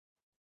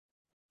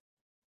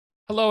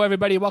Hello,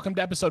 everybody. Welcome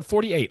to episode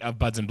 48 of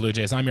Buds and Blue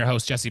Jays. I'm your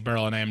host, Jesse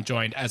Burrell, and I am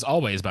joined, as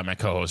always, by my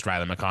co-host,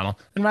 Riley McConnell.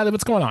 And Riley,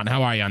 what's going on?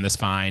 How are you on this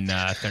fine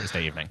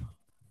Thursday evening?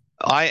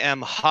 I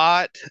am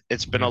hot.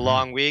 It's been a Mm-hmm.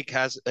 long week.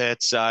 Has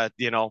it's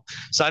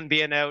sun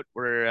being out.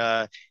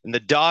 We're in the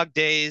dog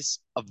days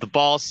of the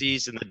ball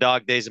season, the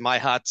dog days of my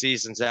hot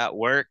seasons at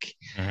work,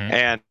 Mm-hmm.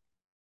 and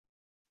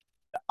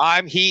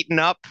I'm heating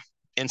up.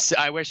 And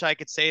I wish I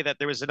could say that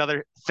there was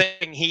another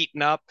thing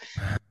heating up,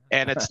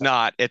 and it's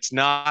not. It's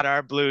not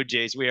our Blue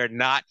Jays. We are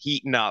not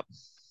heating up.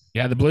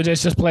 Yeah, the Blue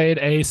Jays just played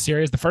a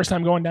series, the first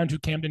time going down to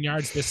Camden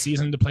Yards this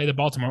season to play the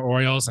Baltimore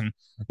Orioles, and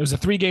it was a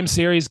three-game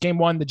series. Game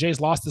one, the Jays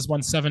lost this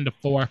one 7-4.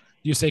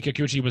 Yusei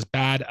Kikuchi was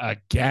bad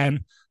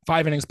again.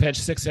 5 innings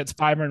pitched, 6 hits,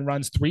 5 earned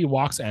runs, 3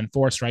 walks, and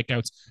 4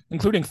 strikeouts,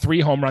 including 3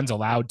 home runs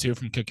allowed too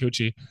from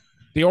Kikuchi.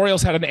 The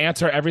Orioles had an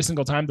answer every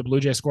single time the Blue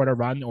Jays scored a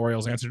run. The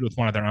Orioles answered with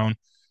one of their own.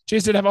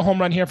 Jays did have a home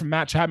run here from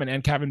Matt Chapman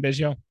and Kevin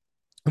Biggio,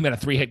 and then a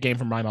 3-hit game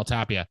from Raimel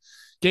Tapia.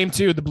 Game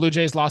two, the Blue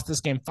Jays lost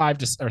this game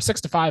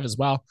 6-5 as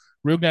well.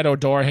 Rougned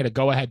Odor hit a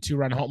go-ahead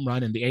 2-run home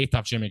run in the eighth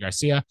off Jimmy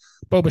Garcia.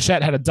 Bo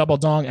Bichette had a double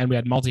dong, and we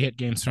had multi-hit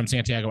games from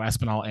Santiago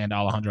Espinal and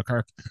Alejandro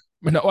Kirk.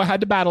 Manoah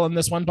had to battle in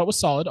this one, but was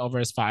solid over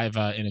his 5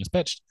 innings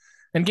pitched.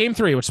 And game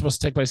three, which was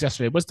supposed to take place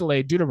yesterday, was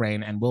delayed due to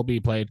rain and will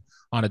be played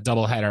on a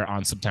doubleheader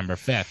on September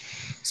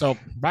 5th. So,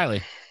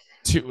 Riley,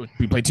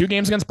 we played 2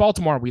 games against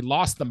Baltimore. We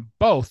lost them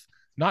both.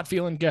 Not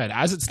feeling good.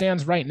 As it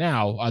stands right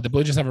now, the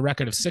Blue Jays have a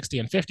record of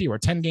 60-50. We're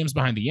 10 games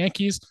behind the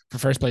Yankees for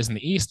first place in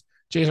the East.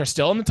 Jays are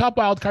still in the top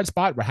wildcard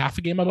spot. We're half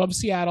a game above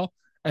Seattle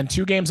and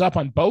 2 games up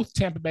on both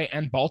Tampa Bay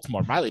and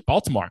Baltimore. Riley,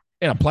 Baltimore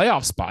in a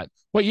playoff spot.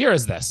 What year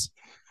is this?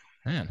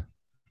 Man.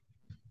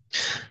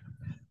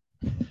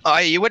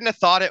 You wouldn't have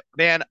thought it,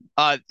 man.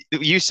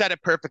 You said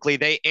it perfectly.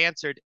 They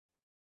answered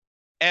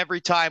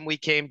every time we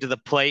came to the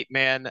plate,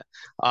 man.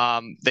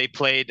 They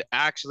played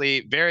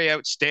actually very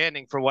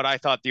outstanding for what I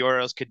thought the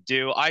Orioles could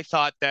do. I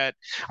thought that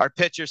our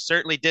pitchers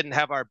certainly didn't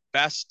have our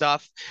best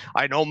stuff.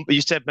 I know you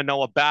said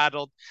Manoah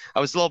battled. I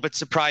was a little bit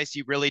surprised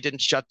he really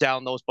didn't shut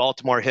down those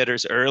Baltimore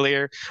hitters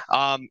earlier.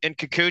 And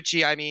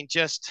Kikuchi, I mean,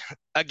 just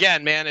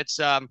again, man, it's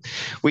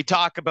we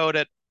talk about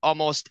it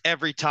almost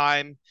every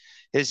time.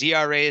 His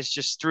ERA is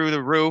just through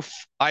the roof.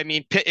 I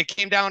mean, it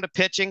came down to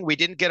pitching. We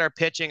didn't get our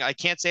pitching. I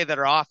can't say that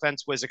our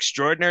offense was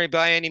extraordinary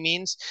by any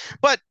means,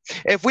 but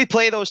if we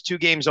play those 2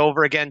 games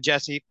over again,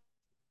 Jesse,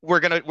 we're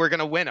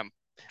gonna win them.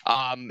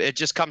 It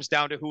just comes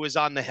down to who was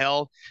on the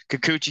hill.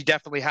 Kikuchi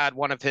definitely had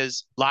one of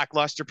his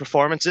lackluster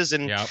performances,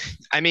 and Yep.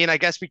 I mean, I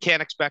guess we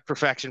can't expect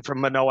perfection from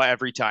Manoah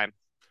every time.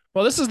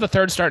 Well, this is the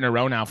third start in a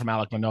row now from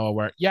Alek Manoah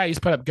where, yeah, he's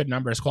put up good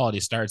numbers,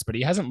 quality starts, but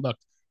he hasn't looked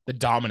the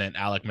dominant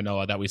Alek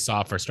Manoah that we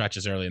saw for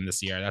stretches early in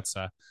this year.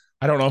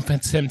 I don't know if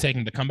it's him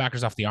taking the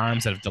comebackers off the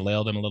arms that have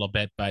delayed him a little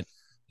bit, but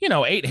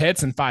 8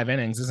 hits in 5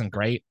 innings isn't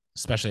great,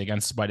 especially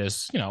against what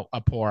is,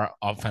 a poor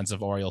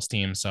offensive Orioles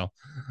team. So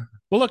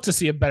we'll look to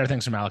see better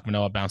things from Alek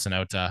Manoah bouncing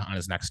out on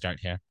his next start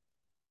here.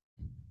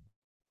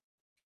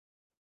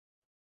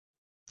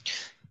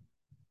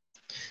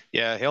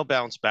 Yeah, he'll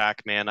bounce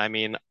back, man. I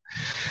mean,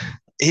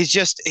 he's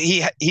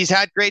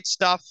had great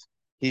stuff.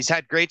 He's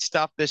had great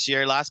stuff this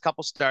year. Last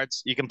couple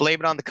starts, you can blame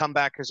it on the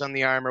comebackers on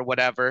the arm or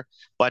whatever,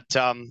 but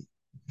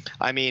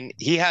I mean,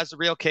 he has a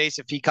real case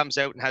if he comes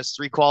out and has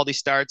 3 quality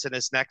starts in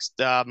his next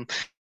 3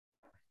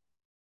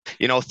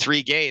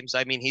 games.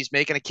 I mean, he's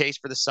making a case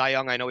for the Cy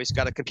Young. I know he's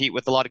got to compete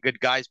with a lot of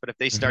good guys, but if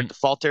they Mm-hmm. start to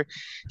falter,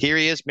 here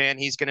he is, man.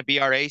 He's going to be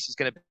our ace. He's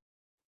going to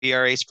be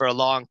our ace for a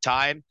long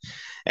time.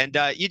 And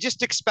you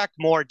just expect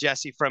more,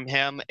 Jesse, from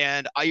him.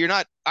 And you're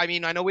not, I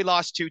mean, I know we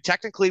lost 2.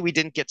 Technically, we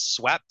didn't get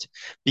swept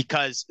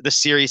because the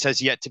series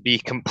has yet to be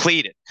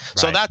completed.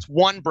 So Right. that's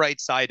one bright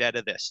side out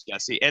of this,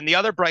 Jesse. And the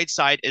other bright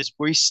side is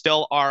we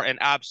still are an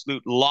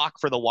absolute lock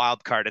for the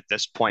wild card at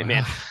this point,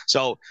 man.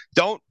 So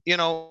don't,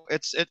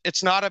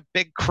 it's not a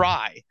big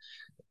cry.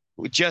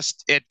 We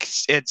just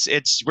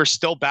it's we're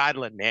still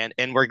battling, man,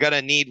 and we're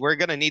gonna need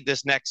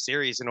this next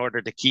series in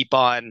order to keep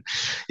on,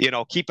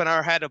 keeping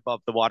our head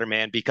above the water,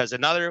 man, because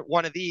another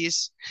one of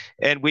these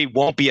and we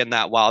won't be in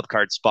that wild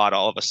card spot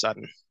all of a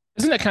sudden.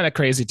 Isn't it kind of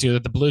crazy too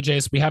that the Blue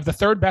Jays, we have the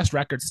third best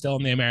record still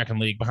in the American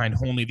League behind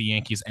only the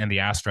Yankees and the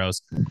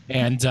Astros,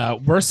 and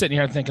we're sitting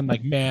here thinking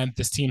like, man,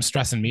 this team's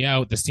stressing me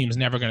out. This team's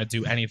never going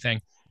to do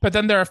anything. But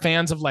then there are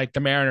fans of like the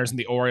Mariners and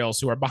the Orioles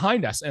who are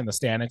behind us in the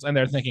standings, and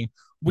they're thinking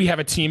we have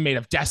a team made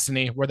of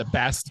destiny. We're the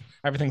best.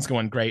 Everything's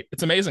going great.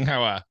 It's amazing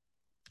how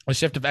a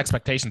shift of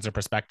expectations or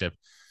perspective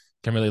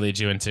can really lead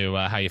you into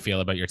how you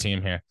feel about your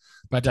team here.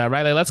 But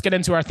Riley, let's get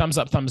into our thumbs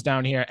up, thumbs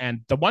down here.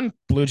 And the one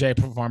Blue Jay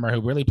performer who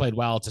really played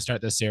well to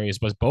start this series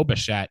was Bo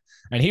Bichette.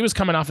 And he was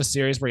coming off a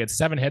series where he had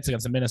 7 hits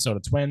against the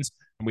Minnesota Twins.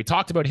 And we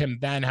talked about him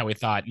then, how we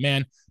thought,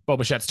 man, Bo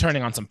Bichette's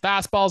turning on some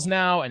fastballs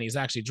now, and he's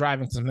actually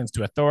driving some things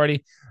to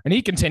authority. And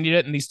he continued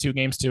it in these 2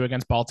 games too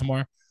against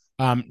Baltimore.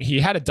 He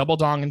had a double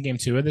dong in game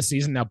 2 of the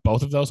season. Now,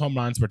 both of those home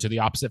runs were to the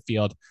opposite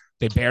field.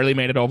 They barely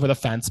made it over the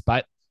fence,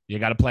 but you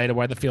got to play to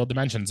where the field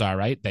dimensions are,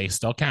 right? They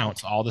still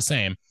count all the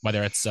same,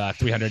 whether it's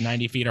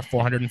 390 feet or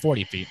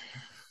 440 feet.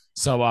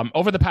 So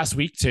over the past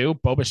week too,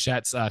 Bo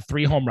Bichette's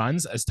 3 home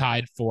runs is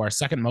tied for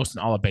second most in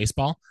all of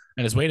baseball,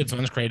 and his weighted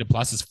runs created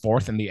plus is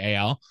fourth in the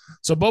AL.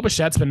 So Bo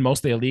Bichette's been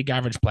mostly a league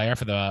average player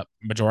for the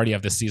majority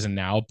of this season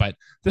now, but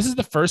this is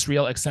the first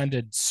real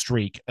extended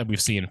streak that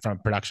we've seen from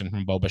production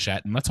from Bo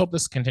Bichette, and let's hope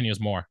this continues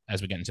more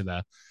as we get into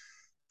the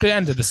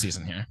end of the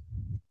season here.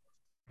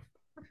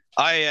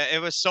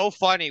 It was so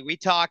funny. We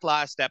talked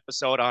last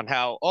episode on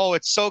how,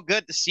 it's so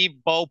good to see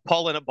Bo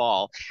pulling a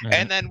ball. Mm-hmm.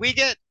 And then we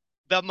get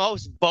the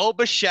most Bo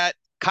Bichette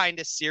kind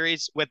of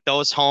series with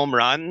those home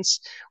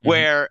runs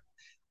where,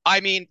 I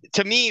mean,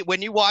 to me,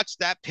 when you watch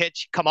that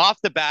pitch come off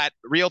the bat,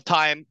 real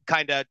time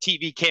kind of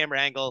TV camera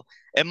angle,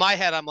 in my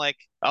head, I'm like,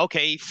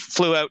 okay, he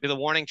flew out to the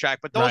warning track.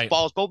 But those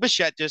balls, Bo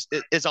Bichette just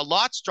is a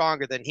lot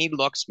stronger than he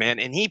looks, man.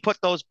 And he put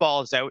those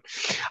balls out.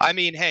 I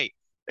mean, hey,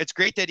 it's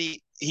great that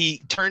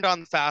he turned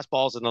on the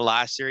fastballs in the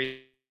last series.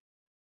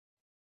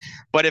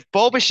 But if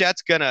Bo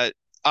Bichette's going to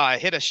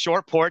hit a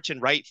short porch in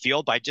right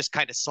field by just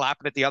kind of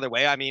slapping it the other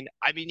way, I mean,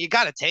 you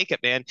got to take it,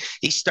 man.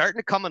 He's starting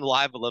to come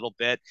alive a little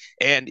bit.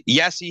 And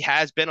yes, he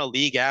has been a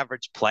league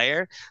average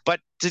player,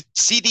 but to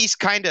see these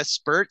kind of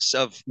spurts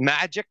of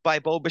magic by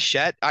Bo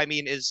Bichette, I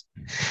mean, is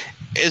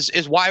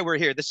why we're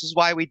here. This is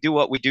why we do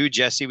what we do,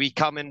 Jesse. We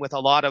come in with a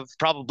lot of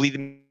probably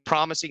the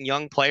promising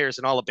young players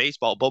in all of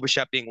baseball, Bo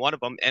Bichette being one of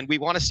them, and we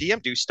want to see him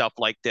do stuff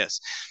like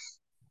this.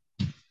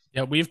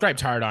 Yeah, we've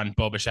griped hard on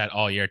Bo Bichette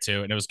all year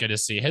too, and it was good to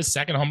see. His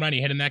second home run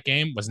he hit in that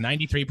game was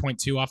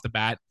 93.2 off the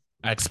bat,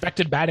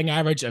 expected batting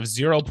average of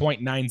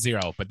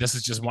 0.90, but this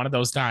is just one of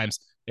those times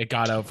it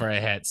got out for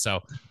a hit. So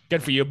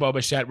good for you, Bo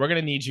Bichette. We're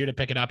going to need you to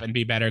pick it up and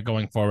be better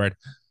going forward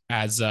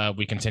as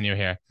we continue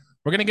here.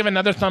 We're going to give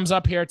another thumbs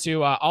up here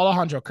to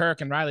Alejandro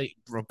Kirk and Riley.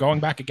 We're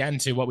going back again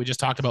to what we just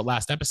talked about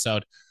last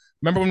episode.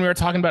 Remember when we were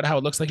talking about how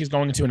it looks like he's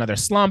going into another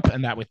slump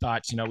and that we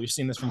thought, we've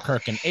seen this from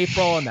Kirk in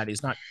April and that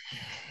he's not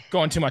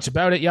going too much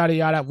about it, yada,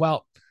 yada.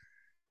 Well,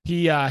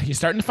 he's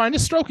starting to find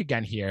his stroke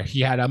again here. He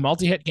had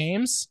multi-hit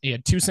games. He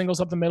had 2 singles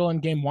up the middle in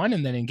game 1.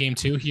 And then in game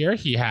 2 here,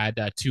 he had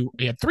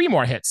 3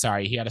 more hits.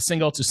 Sorry. He had a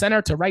single to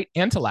center, to right,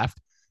 and to left,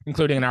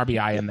 including an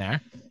RBI in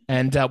there.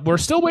 And we're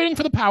still waiting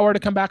for the power to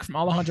come back from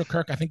Alejandro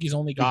Kirk. I think he's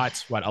only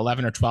got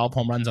 11 or 12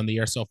 home runs on the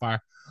year so far.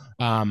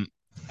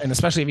 And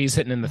especially if he's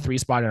hitting in the 3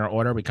 spot in our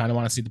order, we kind of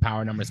want to see the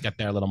power numbers get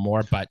there a little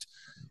more, but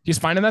he's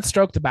finding that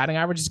stroke. The batting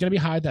average is going to be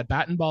high. That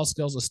bat and ball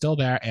skills is still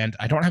there. And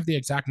I don't have the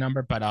exact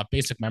number, but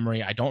basic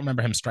memory, I don't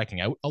remember him striking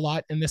out a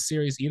lot in this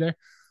series either,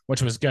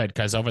 which was good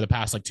because over the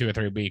past 2 or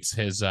 3 weeks,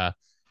 his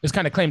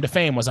kind of claim to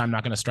fame was I'm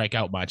not going to strike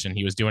out much. And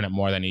he was doing it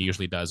more than he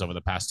usually does over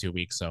the past 2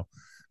 weeks. So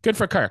good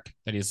for Kirk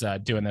that he's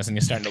doing this and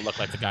he's starting to look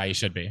like the guy he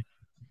should be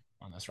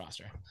on this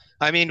roster.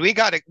 I mean, we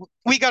got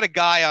a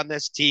guy on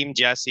this team,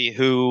 Jesse,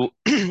 who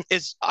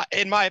is,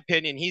 in my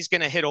opinion, he's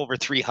going to hit over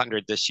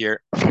 300 this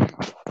year.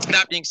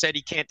 That being said,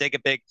 he can't take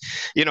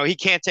he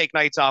can't take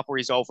nights off where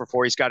he's 0 for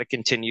 4. He's got to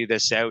continue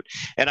this out.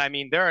 And I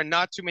mean, there are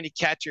not too many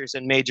catchers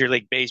in Major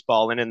League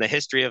Baseball and in the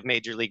history of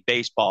Major League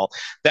Baseball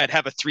that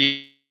have a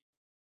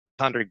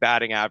 300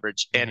 batting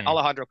average. And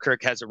Alejandro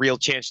Kirk has a real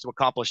chance to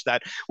accomplish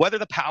that, whether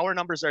the power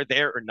numbers are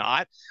there or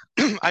not.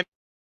 I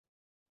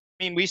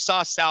mean, we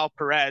saw Sal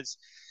Perez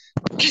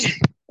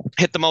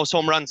hit the most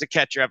home runs a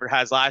catcher ever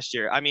has last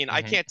year. I mean,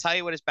 I can't tell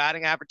you what his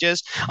batting average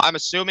is. I'm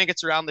assuming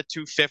it's around the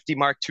 250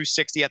 mark,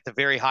 260 at the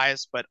very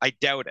highest, but I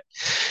doubt it.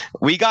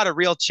 We got a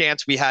real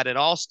chance. We had an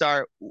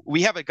all-star.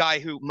 We have a guy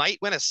who might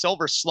win a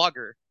Silver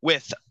Slugger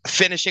with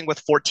finishing with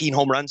 14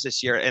 home runs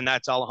this year, and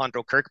that's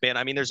Alejandro Kirk, man.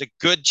 I mean, there's a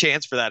good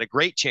chance for that, a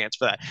great chance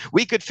for that.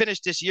 We could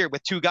finish this year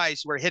with 2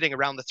 guys who are hitting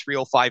around the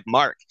 305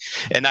 mark,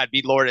 and that'd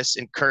be Lourdes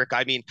and Kirk.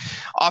 I mean,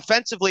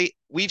 offensively,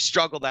 we've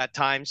struggled at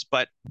times,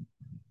 but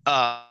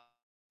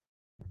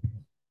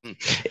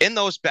in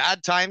those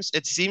bad times,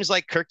 it seems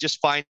like Kirk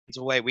just finds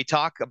a way. We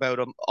talk about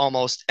him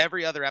almost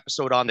every other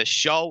episode on this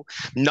show.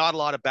 Not a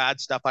lot of bad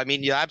stuff. I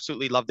mean, you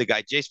absolutely love the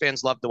guy. Jays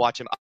fans love to watch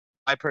him.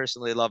 I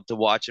personally love to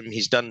watch him.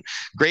 He's done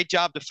a great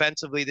job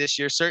defensively this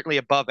year, certainly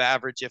above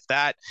average, if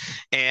that.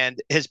 And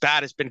his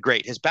bat has been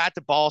great. His bat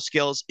to ball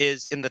skills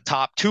is in the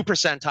top 2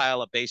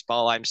 percentile of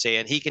baseball, I'm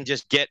saying. He can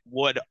just get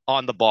wood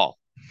on the ball.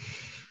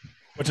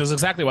 Which is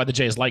exactly why the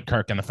Jays like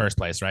Kirk in the first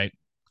place, right?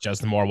 Just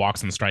the more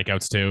walks and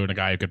strikeouts too, and a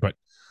guy who could put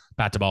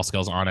bat to ball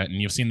skills on it.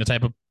 And you've seen the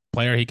type of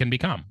player he can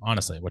become,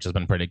 honestly, which has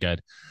been pretty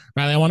good.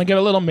 Riley, I want to give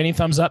a little mini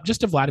thumbs up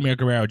just to Vladimir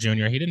Guerrero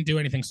Jr. He didn't do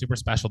anything super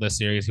special this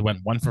series. He went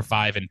 1 for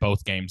 5 in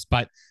both games,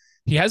 but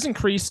he has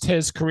increased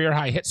his career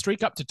high hit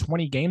streak up to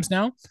 20 games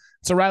now.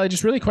 So Riley,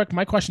 just really quick,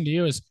 my question to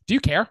you is, do you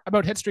care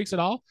about hit streaks at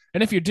all?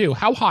 And if you do,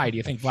 how high do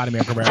you think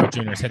Vladimir Guerrero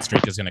Jr.'s hit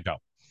streak is going to go?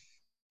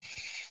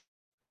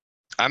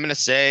 I'm going to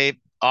say,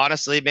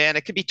 honestly, man,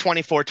 it could be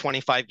 24,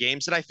 25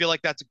 games, and I feel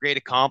like that's a great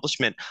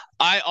accomplishment.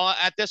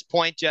 At this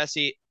point,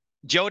 Jesse,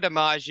 Joe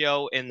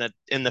DiMaggio in the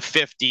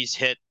 50s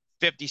hit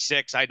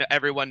 56.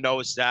 Everyone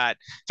knows that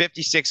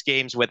 56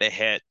 games with a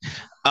hit.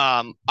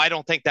 I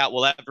don't think that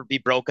will ever be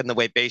broken the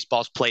way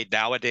baseball's played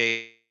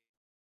nowadays.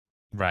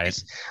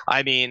 Right.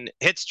 I mean,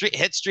 hit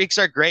streaks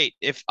are great.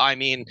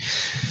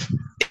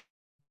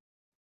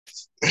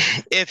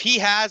 if he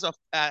has a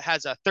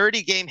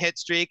 30-game hit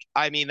streak,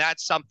 I mean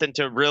that's something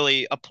to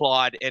really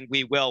applaud, and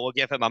we'll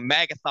give him a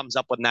mega thumbs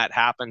up when that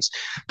happens.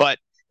 But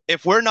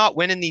if we're not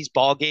winning these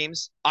ball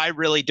games, I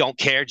really don't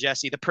care,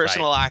 Jesse. The Right.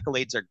 personal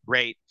accolades are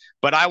great,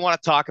 but I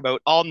want to talk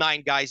about all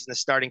 9 guys in the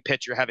starting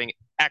pitcher having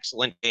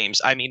excellent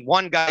games. I mean,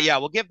 one guy, yeah,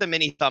 we'll give the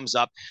mini thumbs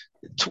up.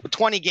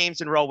 20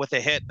 games in a row with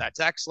a hit, that's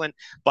excellent.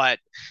 But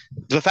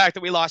the fact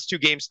that we lost 2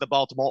 games to the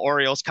Baltimore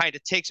Orioles kind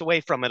of takes away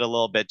from it a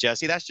little bit,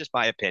 Jesse. That's just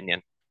my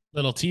opinion.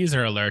 Little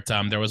teaser alert.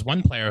 There was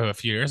one player who a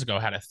few years ago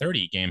had a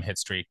 30-game hit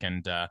streak,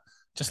 and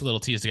just a little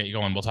tease to get you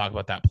going. We'll talk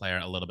about that player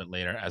a little bit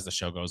later as the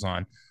show goes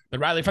on.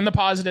 But Riley, from the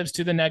positives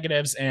to the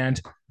negatives,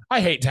 and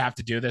I hate to have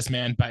to do this,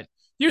 man, but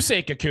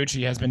Yusei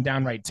Kikuchi has been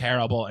downright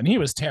terrible, and he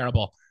was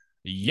terrible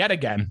yet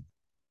again.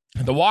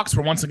 The walks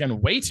were once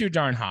again way too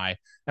darn high.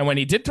 And when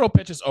he did throw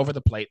pitches over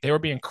the plate, they were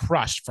being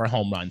crushed for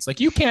home runs. Like,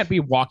 you can't be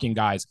walking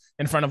guys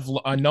in front of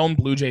a known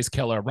Blue Jays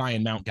killer,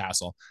 Ryan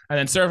Mountcastle, and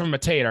then serve him a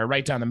tater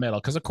right down the middle,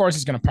 because of course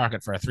he's going to park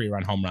it for a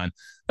 3-run home run.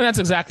 And that's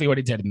exactly what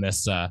he did in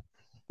this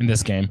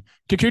game.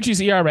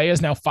 Kikuchi's ERA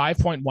is now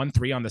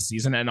 5.13 on the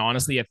season, and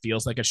honestly, it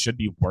feels like it should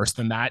be worse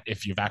than that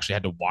if you've actually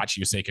had to watch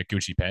Yusei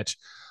Kikuchi pitch.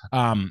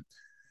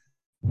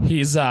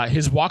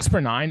 His walks per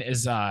 9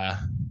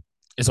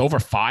 is over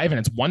 5, and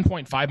it's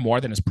 1.5 more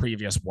than his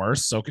previous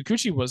worst. So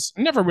Kikuchi was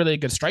never really a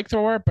good strike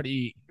thrower, but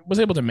he was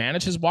able to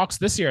manage his walks.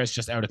 This year it's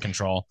just out of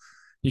control.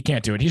 He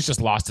can't do it. He's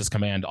just lost his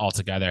command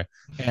altogether.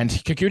 And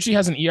Kikuchi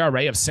has an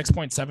ERA of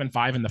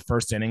 6.75 in the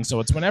first inning. So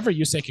it's whenever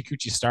Yusei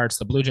Kikuchi starts,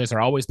 the Blue Jays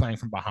are always playing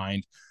from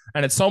behind.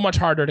 And it's so much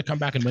harder to come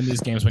back and win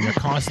these games when you're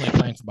constantly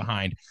playing from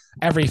behind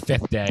every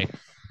 5th day.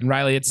 And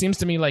Riley, it seems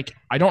to me like,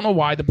 I don't know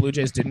why the Blue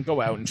Jays didn't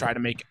go out and try to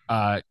make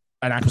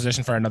an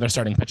acquisition for another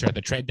starting pitcher at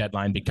the trade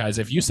deadline, because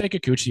if Yusei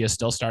Kikuchi is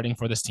still starting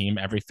for this team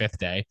every 5th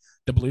day,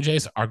 the Blue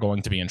Jays are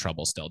going to be in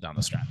trouble still down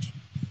the stretch.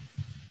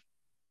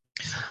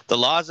 The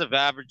laws of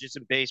averages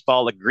in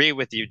baseball agree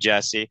with you,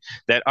 Jesse,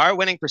 that our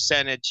winning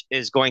percentage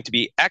is going to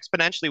be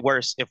exponentially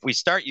worse if we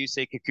start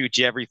Yusei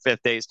Kikuchi every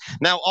 5th days.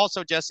 Now,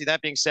 also, Jesse,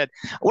 that being said,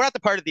 we're at the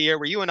part of the year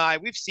where you and I,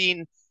 we've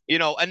seen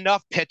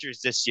enough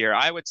pitchers this year.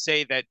 I would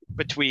say that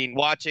between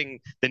watching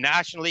the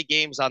National League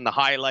games on the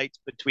highlights,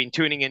 between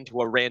tuning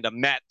into a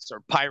random Mets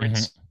or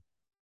Pirates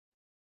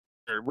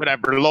or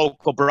whatever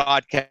local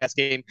broadcast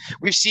game,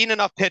 we've seen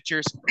enough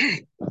pitchers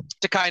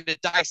to kind of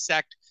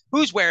dissect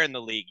who's where in the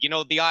league.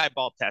 The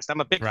eyeball test.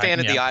 I'm a big fan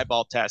of the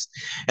eyeball test.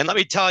 And let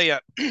me tell you,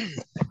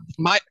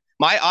 my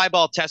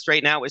eyeball test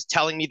right now is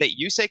telling me that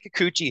Yusei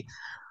Kikuchi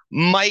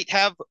might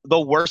have the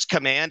worst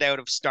command out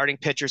of starting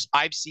pitchers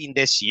I've seen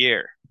this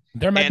year.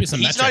 There might be some.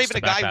 He's not even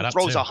a guy who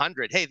throws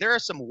 100. Hey, there are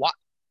some.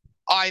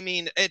 I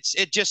mean,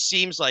 it just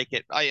seems like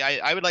it.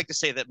 I would like to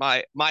say that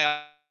my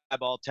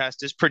eyeball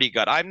test is pretty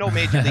good. I'm no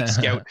major league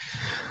scout,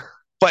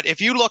 but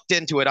if you looked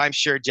into it, I'm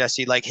sure,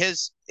 Jesse, like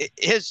his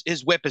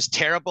whip is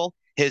terrible.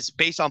 His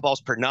base on balls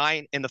per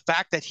 9, and the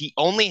fact that he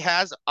only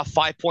has a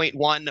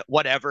 5.1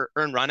 whatever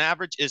earned run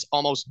average is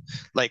almost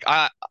like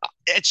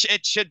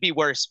it should be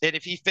worse. And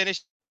if he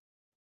finished,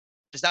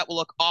 that will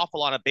look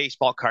awful on a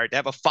baseball card. To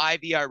have a 5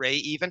 ERA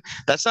even,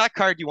 that's not a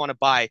card you want to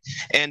buy.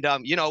 And,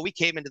 we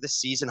came into the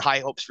season high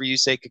hopes for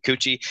Yusei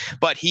Kikuchi,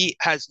 but he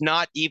has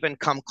not even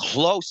come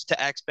close to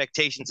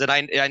expectations. And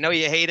I know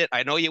you hate it.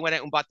 I know you went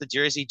out and bought the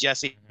jersey,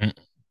 Jesse,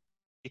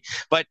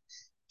 but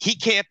he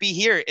can't be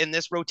here in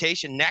this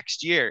rotation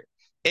next year.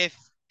 If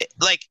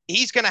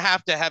he's going to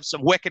have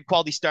some wicked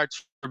quality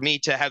starts for me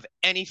to have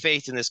any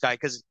faith in this guy,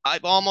 because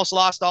I've almost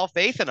lost all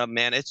faith in him,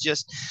 man. It's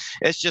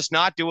just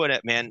not doing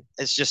it, man.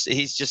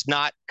 He's just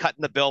not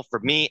cutting the bill for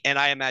me, and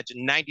I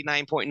imagine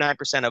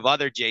 99.9% of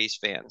other Jays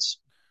fans.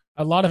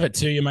 A lot of it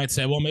too, you might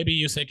say, well, maybe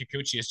Yusei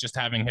Kikuchi is just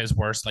having his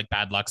worst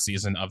bad luck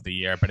season of the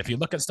year. But if you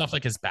look at stuff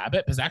like his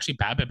BABIP,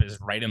 BABIP is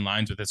right in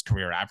lines with his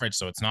career average.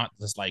 So it's not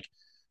just like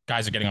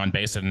guys are getting on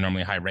base at a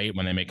normally high rate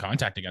when they make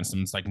contact against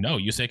them. It's like, no,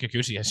 Yusei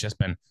Kikuchi has just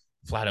been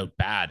flat out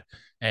bad.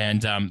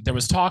 And there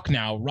was talk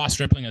now, Ross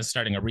Stripling is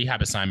starting a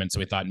rehab assignment. So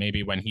we thought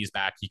maybe when he's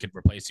back, he could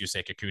replace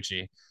Yusei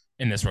Kikuchi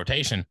in this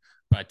rotation.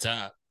 But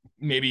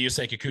maybe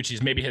Yusei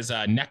Kikuchi's, maybe his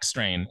neck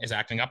strain is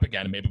acting up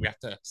again. And maybe we have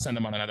to send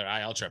him on another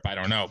IL trip. I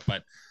don't know.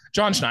 But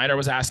John Schneider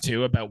was asked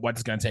too about what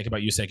it's going to take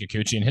about Yusei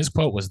Kikuchi. And his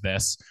quote was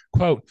this,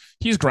 quote,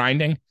 "He's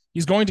grinding.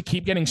 He's going to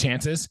keep getting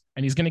chances,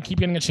 and he's going to keep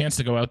getting a chance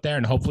to go out there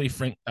and hopefully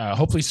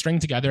string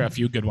together a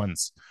few good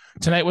ones.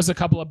 Tonight was a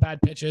couple of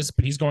bad pitches,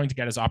 but he's going to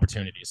get his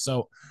opportunities."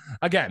 So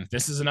again,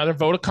 this is another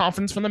vote of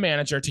confidence from the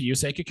manager to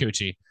Yusei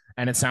Kikuchi,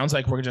 and it sounds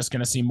like we're just going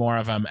to see more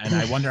of him. And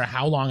I wonder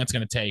how long it's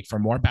going to take for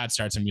more bad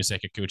starts from Yusei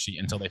Kikuchi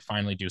until they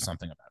finally do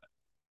something about it.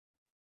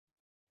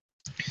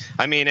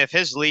 I mean, if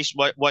his leash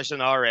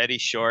wasn't already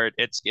short,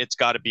 it's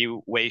got to be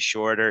way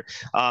shorter.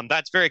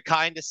 That's very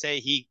kind to say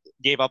he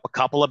gave up a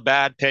couple of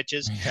bad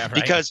pitches,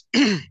 because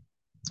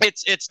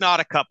it's not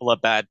a couple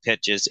of bad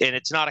pitches, and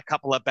it's not a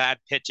couple of bad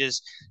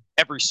pitches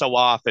every so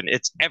often.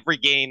 It's every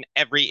game,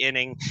 every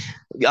inning,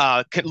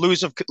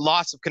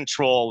 loss of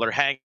control or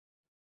hang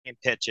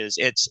pitches.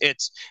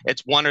 It's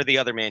one or the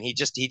other, man. He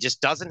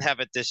just doesn't have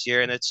it this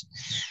year, and it's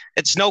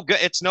no good.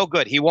 It's no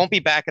good. He won't be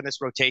back in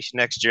this rotation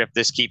next year if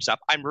this keeps up.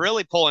 I'm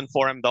really pulling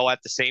for him though.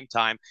 At the same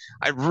time,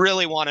 I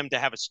really want him to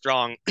have a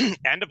strong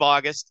end of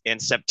August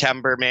and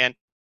September, man.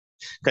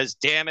 Because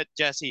damn it,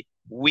 Jesse,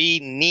 we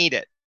need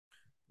it.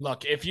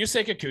 Look, if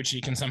Yusei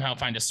Kikuchi can somehow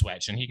find a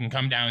switch and he can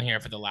come down here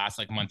for the last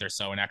like month or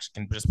so and actually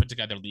can just put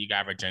together league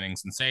average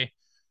innings and say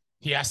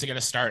he has to get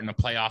a start in a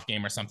playoff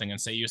game or something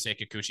and say Yusei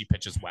Kikuchi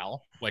pitches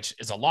well, which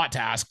is a lot to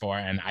ask for.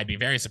 And I'd be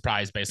very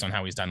surprised based on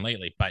how he's done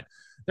lately. But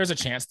there's a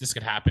chance this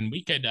could happen.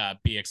 We could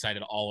be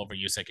excited all over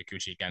Yusei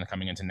Kikuchi again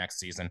coming into next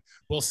season.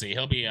 We'll see.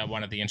 He'll be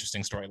one of the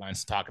interesting storylines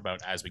to talk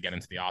about as we get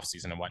into the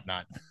offseason and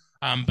whatnot.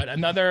 But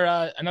another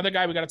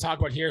guy we got to talk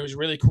about here who's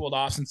really cooled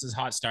off since his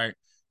hot start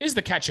is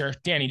the catcher,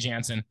 Danny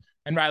Jansen.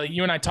 And Riley,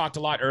 you and I talked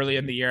a lot early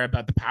in the year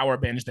about the power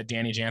binge that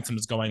Danny Jansen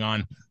was going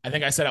on. I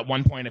think I said at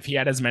one point, if he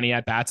had as many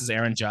at-bats as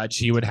Aaron Judge,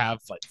 he would have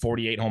like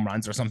 48 home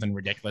runs or something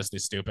ridiculously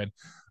stupid.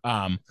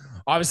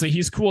 Obviously,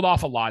 he's cooled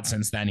off a lot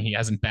since then. He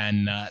hasn't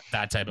been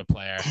that type of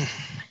player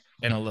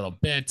in a little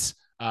bit.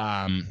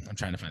 I'm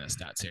trying to find the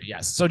stats here.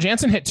 Yes. So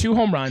Jansen hit 2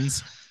 home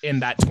runs in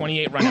that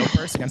 28-run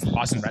outburst against the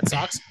Boston Red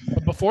Sox.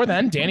 But before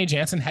then, Danny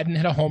Jansen hadn't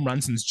hit a home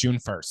run since June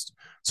 1st.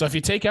 So if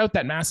you take out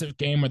that massive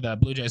game where the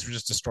Blue Jays were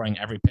just destroying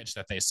every pitch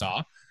that they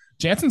saw,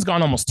 Jansen's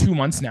gone almost 2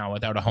 months now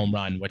without a home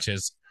run, which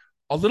is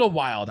a little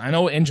wild. I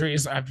know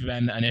injuries have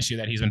been an issue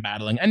that he's been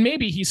battling, and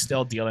maybe he's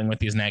still dealing with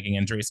these nagging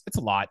injuries. It's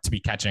a lot to be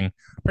catching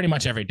pretty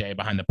much every day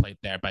behind the plate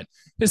there, but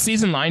his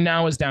season line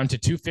now is down to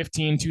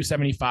 215,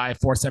 275,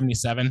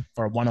 477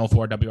 for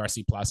 104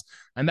 WRC plus,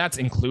 and that's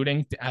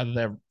including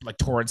the like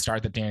torrid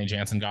start that Danny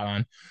Jansen got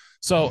on.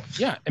 So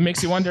yeah, it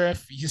makes you wonder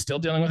if he's still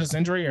dealing with his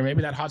injury, or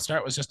maybe that hot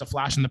start was just a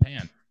flash in the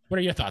pan. What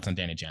are your thoughts on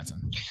Danny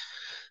Jansen?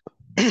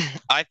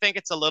 I think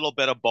it's a little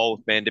bit of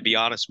both, man, to be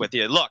honest with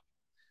you. Look,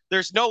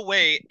 there's no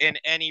way in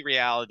any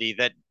reality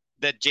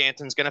that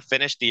Jansen's going to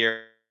finish the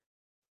year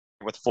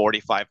with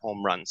 45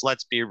 home runs.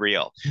 Let's be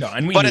real. No,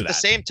 and we but knew at that. the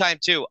same time,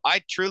 too,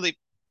 I truly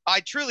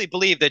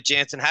believe that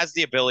Jansen has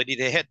the ability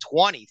to hit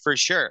 20 for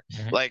sure.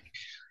 Mm-hmm. Like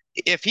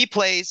if he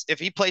plays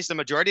the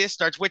majority of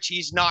starts, which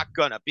he's not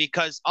gonna,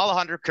 because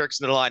Alejandro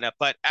Kirk's in the lineup,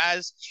 but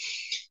as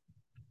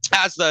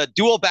the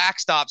dual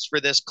backstops for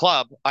this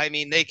club, I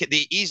mean, they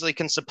easily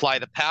can supply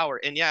the power.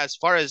 And yeah, as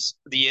far as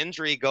the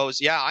injury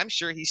goes, yeah, I'm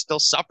sure he's still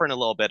suffering a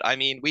little bit. I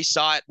mean, we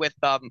saw it with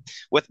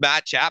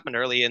Matt Chapman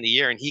early in the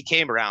year, and he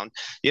came around.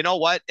 You know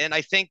what? And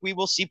I think we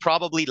will see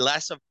probably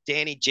less of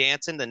Danny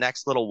Jansen the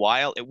next little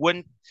while. It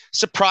wouldn't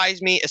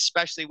surprise me,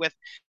 especially with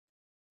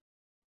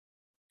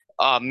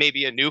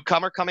maybe a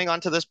newcomer coming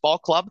onto this ball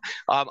club.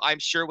 I'm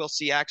sure we'll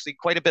see actually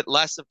quite a bit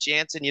less of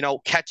Jansen,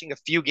 catching a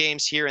few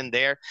games here and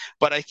there.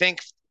 But I think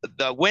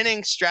the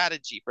winning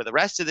strategy for the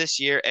rest of this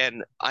year,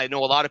 and I know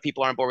a lot of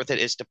people are on board with it,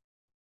 is to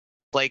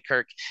play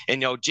Kirk.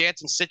 And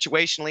Jansen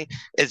situationally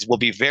will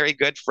be very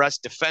good for us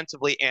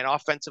defensively and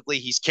offensively.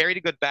 He's carried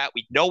a good bat.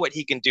 We know what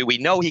he can do. We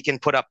know he can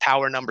put up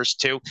power numbers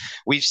too.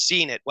 We've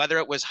seen it, whether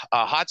it was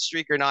a hot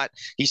streak or not.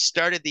 He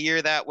started the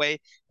year that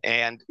way.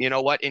 And you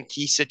know what? In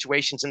key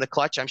situations in the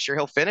clutch, I'm sure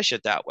he'll finish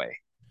it that way.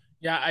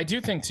 Yeah, I do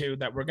think, too,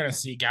 that we're going to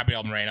see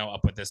Gabriel Moreno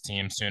up with this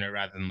team sooner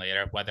rather than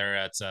later, whether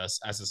it's as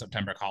a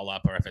September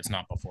call-up or if it's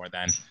not before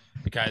then.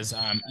 Because,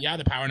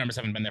 the power numbers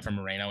haven't been there for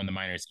Moreno in the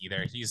minors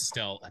either. He's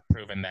still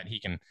proven that he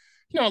can,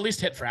 at least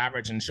hit for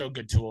average and show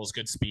good tools,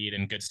 good speed,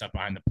 and good stuff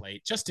behind the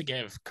plate, just to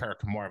give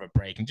Kirk more of a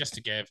break and just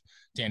to give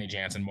Danny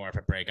Jansen more of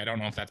a break. I don't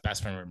know if that's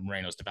best for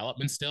Moreno's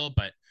development still,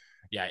 but,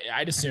 yeah,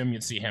 I'd assume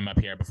you'd see him up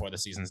here before the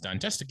season's done,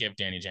 just to give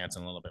Danny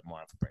Jansen a little bit more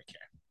of a break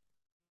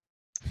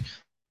here.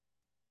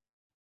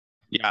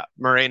 Yeah,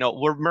 Moreno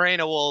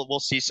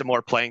will see some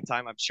more playing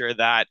time. I'm sure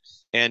that,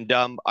 and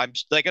I'm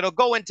like it'll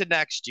go into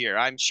next year.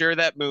 I'm sure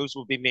that moves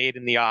will be made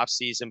in the off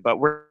season, but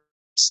we're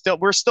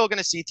still going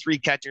to see 3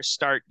 catchers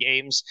start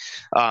games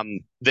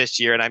this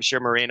year, and I'm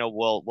sure Moreno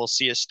will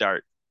see a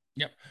start.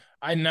 Yep.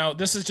 I know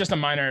this is just a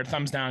minor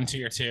thumbs down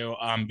tier 2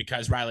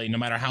 because Riley, no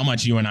matter how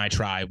much you and I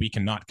try, we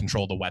cannot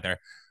control the weather.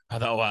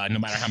 Although no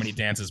matter how many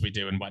dances we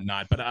do and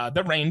whatnot. But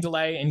the rain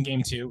delay in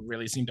game 2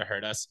 really seemed to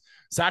hurt us.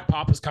 Zach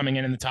Pop was coming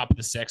in the top of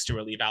the 6th to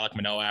relieve Alek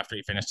Manoah after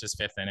he finished his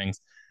 5th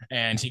innings.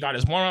 And he got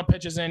his warm-up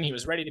pitches in. He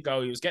was ready to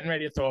go. He was getting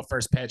ready to throw a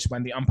first pitch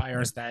when the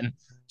umpires then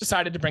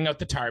decided to bring out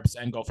the tarps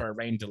and go for a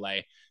rain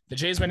delay. The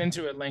Jays went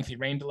into a lengthy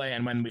rain delay,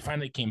 and when we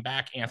finally came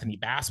back, Anthony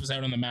Bass was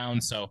out on the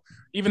mound. So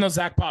even though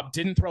Zach Pop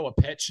didn't throw a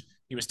pitch,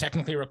 he was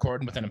technically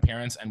recorded with an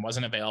appearance and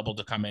wasn't available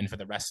to come in for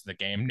the rest of the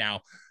game.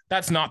 Now,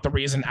 that's not the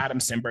reason Adam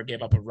Simber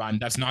gave up a run.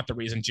 That's not the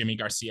reason Jimmy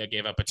Garcia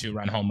gave up a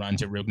 2-run home run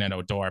to Rougned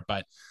Odor.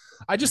 But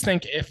I just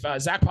think if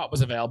Zach Pop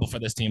was available for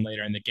this team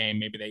later in the game,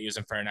 maybe they use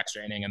him for an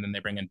extra inning and then they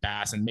bring in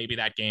Bass, and maybe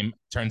that game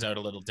turns out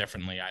a little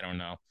differently. I don't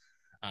know.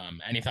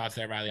 Any thoughts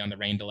there, Riley, on the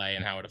rain delay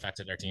and how it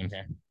affected our team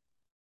here?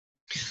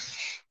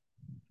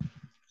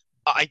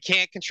 I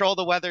can't control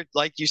the weather,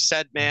 like you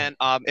said, man.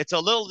 It's a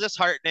little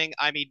disheartening.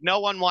 I mean, no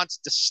one wants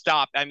to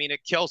stop. I mean, it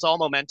kills all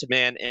momentum,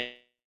 man.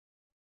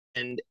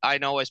 and I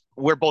know as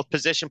we're both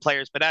position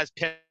players, but as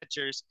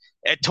pitchers,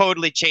 it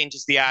totally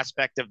changes the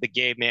aspect of the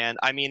game, man.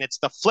 I mean, it's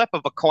the flip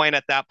of a coin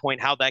at that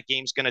point, how that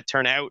game's going to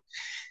turn out.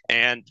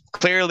 And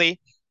clearly,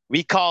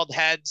 we called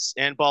heads,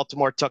 and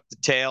Baltimore took the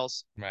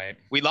tails. Right.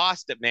 We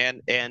lost it,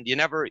 man. And you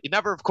never,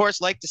 of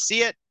course, like to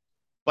see it.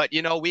 But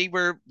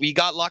we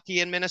got lucky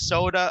in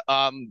Minnesota.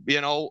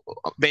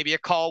 Maybe a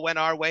call went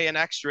our way in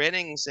extra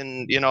innings,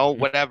 and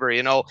whatever.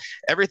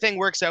 Everything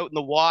works out in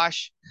the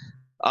wash.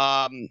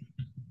 Um,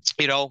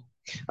 you know,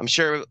 I'm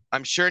sure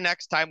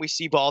next time we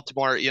see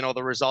Baltimore,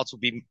 the results will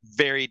be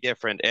very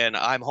different, and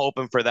I'm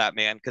hoping for that,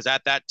 man, because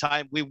at that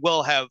time we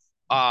will have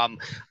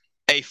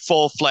a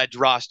full-fledged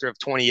roster of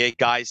 28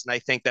 guys, and I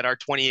think that our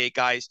 28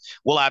 guys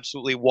will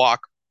absolutely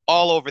walk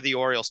all over the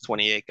Orioles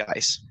 28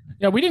 guys.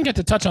 Yeah, we didn't get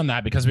to touch on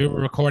that because we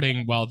were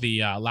recording while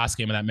the last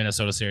game of that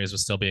Minnesota series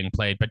was still being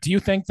played. But do you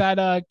think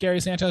that Gary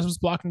Sanchez was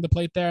blocking the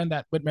plate there and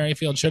that Whit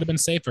Merrifield should have been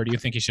safe, or do you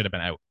think he should have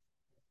been out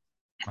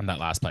on that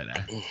last play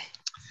there?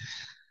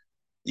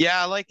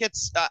 Yeah,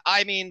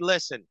 I mean,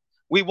 listen,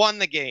 we won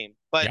the game,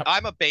 but Yep.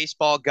 I'm a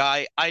baseball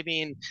guy. I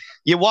mean,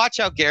 you watch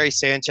how Gary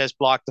Sanchez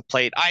blocked the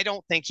plate. I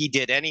don't think he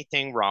did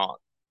anything wrong.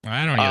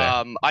 I don't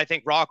either. I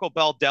think Rocco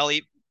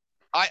Baldelli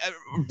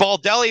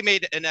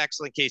made an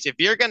excellent case. If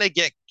you're gonna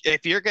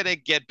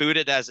get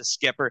booted as a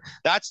skipper,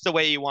 that's the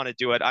way you want to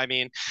do it. I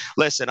mean,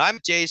 listen, I'm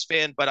a Jays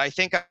fan, but I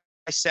think I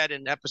said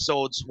in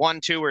episodes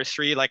 1, 2, or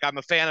 3, like I'm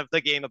a fan of the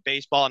game of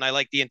baseball, and I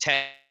like the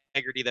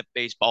integrity that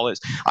baseball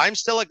is. I'm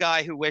still a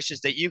guy who wishes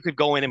that you could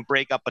go in and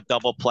break up a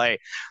double play.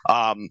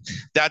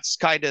 That's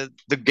kind of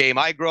the game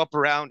I grew up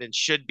around and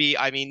should be.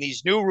 I mean,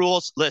 these new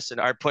rules, listen,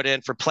 are put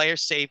in for player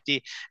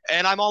safety,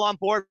 and I'm all on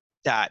board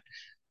with that.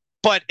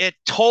 But it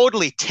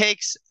totally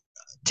takes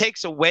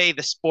away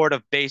the sport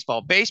of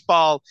baseball.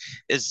 Baseball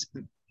is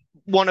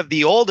one of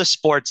the oldest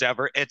sports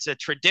ever. It's a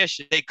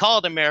tradition. They call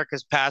it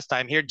America's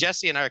pastime. Here,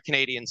 Jesse and I are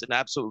Canadians and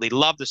absolutely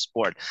love the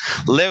sport,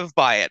 live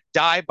by it,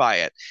 die by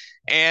it.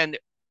 And,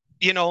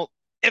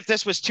 if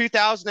this was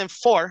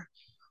 2004,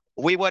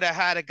 we would have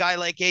had a guy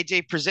like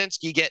AJ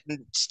Przinsky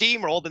getting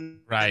steamrolled and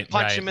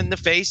punch him in the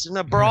face and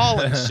a brawl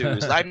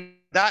ensues.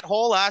 That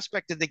whole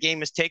aspect of the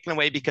game is taken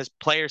away because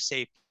player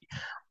safety.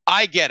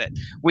 I get it.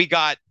 We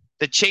got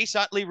the Chase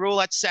Utley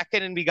rule at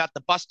second, and we got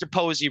the Buster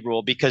Posey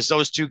rule because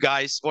those two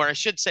guys, or I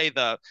should say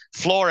the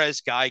Flores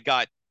guy,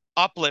 got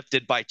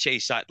uplifted by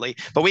Chase Utley.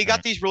 But we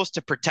got these rules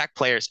to protect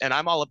players, and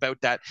I'm all about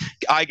that.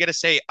 I got to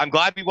say, I'm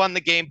glad we won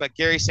the game, but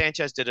Gary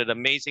Sanchez did an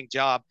amazing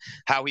job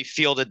how he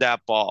fielded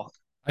that ball.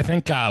 I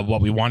think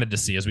what we wanted to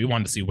see is we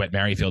wanted to see Whit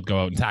Merrifield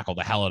go out and tackle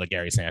the hell out of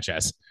Gary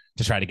Sanchez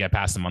to try to get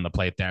past him on the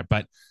plate there.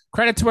 But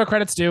credit to where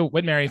credit's due.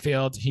 Whit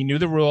Merrifield, he knew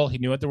the rule. He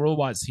knew what the rule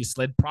was. He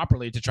slid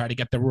properly to try to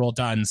get the rule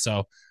done.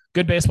 So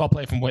good baseball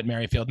play from Whit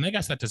Merrifield. And I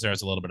guess that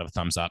deserves a little bit of a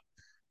thumbs up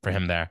for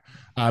him there.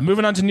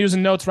 Moving on to news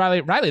and notes,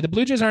 Riley, the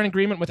Blue Jays are in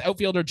agreement with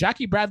outfielder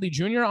Jackie Bradley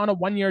Jr. on a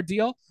 1-year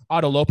deal.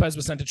 Otto Lopez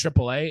was sent to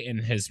AAA in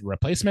his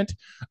replacement.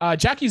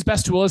 Jackie's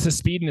best tool is his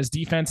speed and his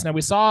defense. Now,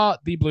 we saw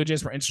the Blue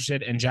Jays were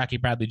interested in Jackie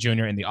Bradley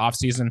Jr. in the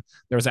offseason.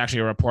 There was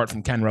actually a report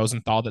from Ken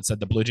Rosenthal that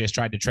said the Blue Jays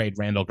tried to trade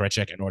Randall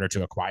Grichuk in order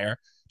to acquire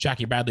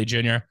Jackie Bradley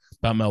Jr.,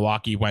 but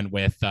Milwaukee went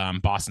with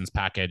Boston's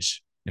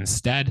package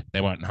instead.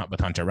 They went with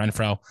Hunter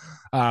Renfroe.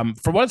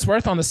 For what it's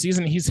worth on the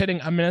season, he's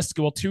hitting a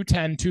minuscule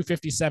 210,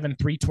 257,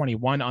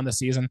 321 on the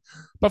season.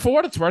 But for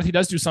what it's worth, he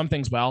does do some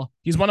things well.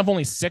 He's one of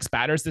only 6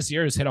 batters this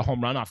year who's hit a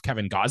home run off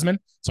Kevin Gausman.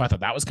 So I thought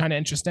that was kind of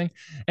interesting.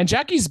 And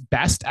Jackie's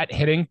best at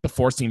hitting the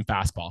 4-seam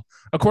fastball.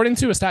 According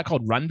to a stat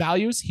called Run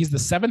Values, he's the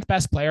 7th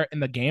best player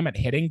in the game at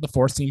hitting the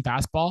 4-seam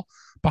fastball,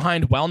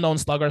 behind well-known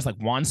sluggers like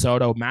Juan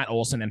Soto, Matt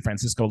Olson, and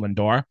Francisco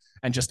Lindor,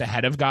 and just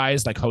ahead of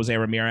guys like Jose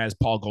Ramirez,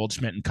 Paul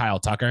Goldschmidt, and Kyle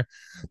Tucker.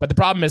 But the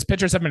problem is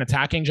pitchers have been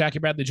attacking Jackie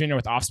Bradley Jr.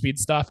 with off-speed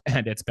stuff,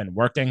 and it's been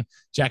working.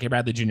 Jackie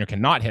Bradley Jr.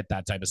 cannot hit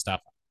that type of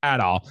stuff at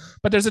all.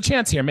 But there's a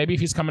chance here. Maybe if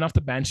he's coming off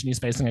the bench and he's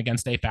facing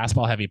against a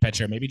fastball-heavy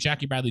pitcher, maybe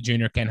Jackie Bradley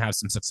Jr. can have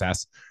some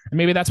success. And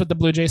maybe that's what the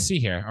Blue Jays see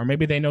here. Or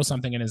maybe they know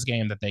something in his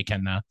game that they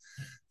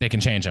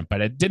can change him.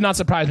 But it did not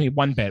surprise me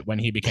one bit when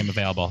he became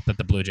available that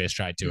the Blue Jays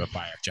tried to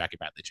acquire Jackie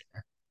Bradley Jr.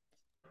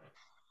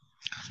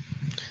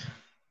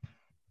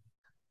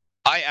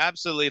 I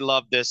absolutely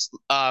love this.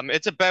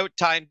 It's about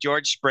time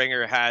George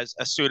Springer has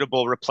a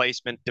suitable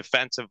replacement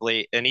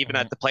defensively and even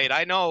at the plate.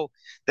 I know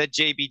that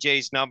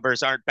JBJ's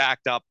numbers aren't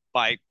backed up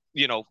by,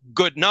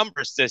 good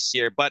numbers this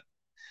year, but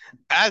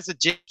as a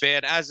Jays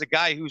fan, as a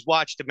guy who's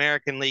watched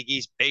American League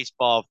East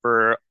baseball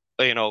for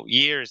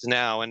years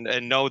now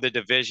and know the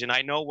division,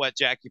 I know what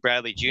Jackie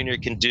Bradley Jr.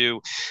 can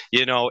do,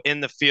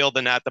 in the field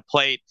and at the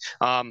plate.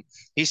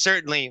 He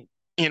certainly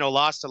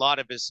lost a lot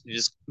of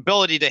his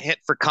ability to hit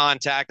for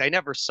contact. I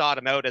never sought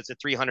him out as a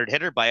 300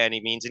 hitter by any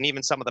means, and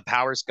even some of the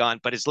power's gone,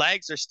 but his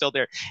legs are still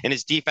there, and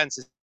his defense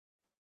is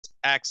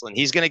excellent.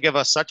 He's going to give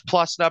us such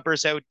plus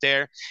numbers out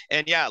there.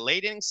 And yeah,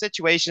 late inning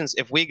situations,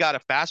 if we got a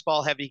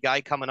fastball heavy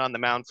guy coming on the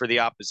mound for the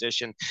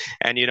opposition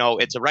and,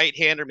 it's a right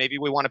hander, maybe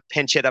we want to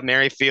pinch hit a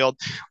Merrifield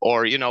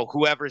or,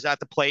 whoever's at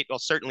the plate. Well,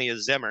 certainly a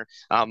Zimmer.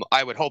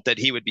 I would hope that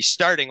he would be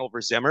starting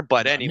over Zimmer.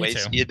 But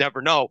anyways, you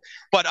never know.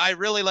 But I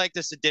really like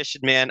this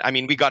addition, man. I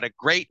mean, we got a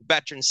great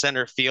veteran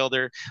center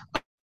fielder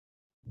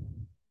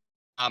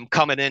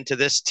coming into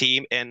this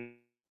team. And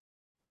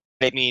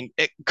I mean,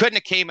 it couldn't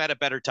have came at a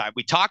better time.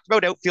 We talked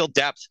about outfield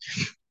depth.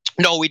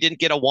 No, we didn't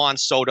get a Juan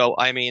Soto.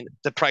 I mean,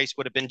 the price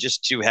would have been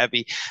just too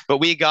heavy. But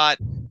we got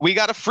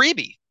a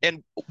freebie,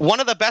 and one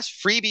of the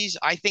best freebies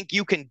I think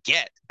you can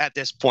get at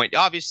this point.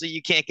 Obviously,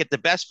 you can't get the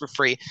best for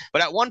free,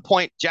 but at one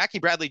point, Jackie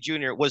Bradley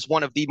Jr. was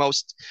one of the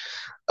most,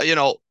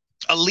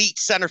 elite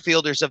center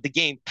fielders of the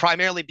game,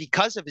 primarily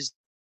because of his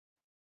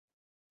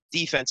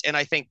defense. And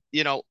I think,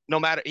 no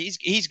matter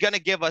he's going to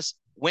give us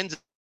wins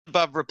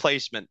above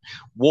replacement,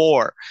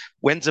 WAR,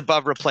 wins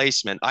above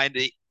replacement.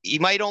 He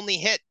might only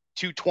hit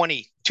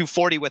 220,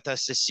 240 with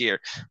us this year,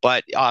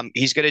 but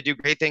he's going to do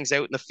great things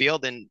out in the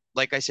field. And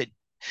like I said,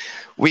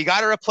 we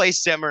got to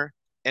replace Zimmer.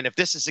 And if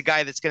this is a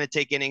guy that's going to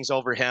take innings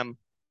over him,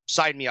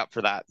 sign me up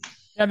for that.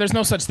 Yeah, there's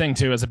no such thing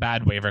too as a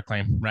bad waiver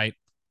claim, right?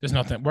 There's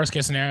nothing. Worst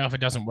case scenario, if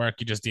it doesn't work,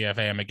 you just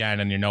DFA him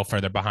again, and you're no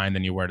further behind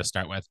than you were to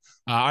start with.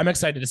 I'm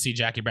excited to see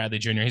Jackie Bradley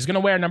Jr. He's going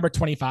to wear number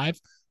 25,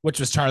 which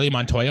was Charlie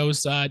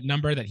Montoyo's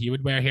number that he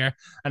would wear here.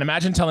 And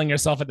imagine telling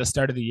yourself at the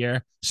start of the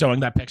year, showing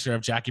that picture of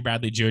Jackie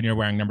Bradley Jr.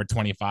 wearing number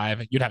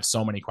 25. You'd have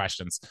so many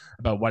questions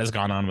about what has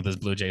gone on with his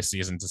Blue Jays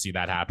season to see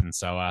that happen.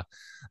 So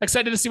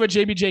excited to see what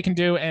JBJ can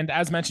do. And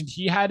as mentioned,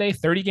 he had a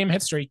 30-game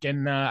hit streak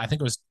in, I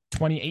think it was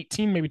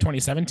 2018, maybe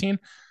 2017.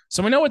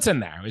 So we know what's in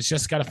there. It's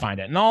just got to find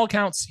it. In all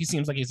accounts, he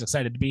seems like he's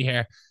excited to be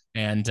here.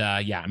 And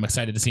I'm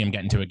excited to see him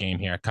get into a game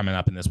here coming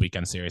up in this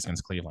weekend series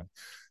against Cleveland.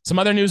 Some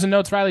other news and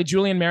notes, Riley.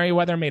 Julian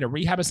Merriweather made a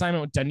rehab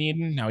assignment with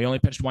Dunedin. Now, he only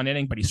pitched 1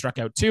 inning, but he struck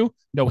out 2.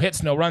 No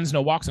hits, no runs,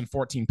 no walks, and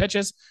 14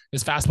 pitches.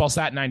 His fastball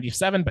sat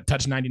 97, but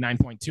touched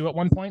 99.2 at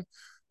one point.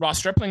 Ross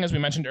Stripling, as we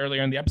mentioned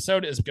earlier in the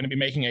episode, is going to be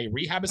making a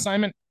rehab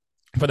assignment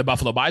for the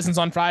Buffalo Bisons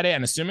on Friday.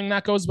 And assuming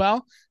that goes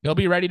well, he'll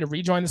be ready to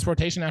rejoin this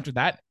rotation after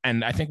that.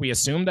 And I think we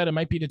assume that it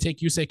might be to take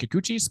Yusei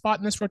Kikuchi's spot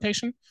in this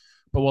rotation,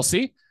 but we'll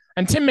see.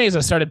 And Tim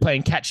Meza started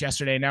playing catch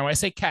yesterday. Now, I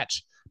say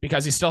catch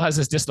because he still has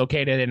his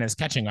dislocated in his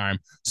catching arm.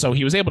 So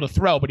he was able to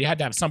throw, but he had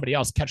to have somebody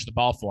else catch the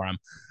ball for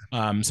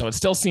him. So it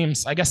still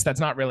seems, I guess that's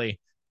not really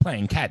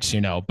playing catch,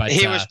 but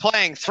he was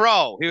playing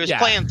throw.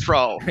 Playing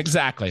throw.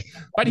 Exactly.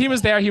 But he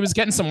was there. He was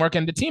getting some work,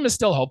 and the team is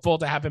still hopeful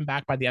to have him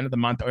back by the end of the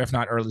month, or if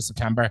not early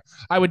September.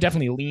 I would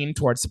definitely lean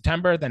towards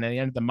September than at the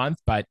end of the month,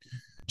 but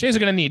Jays are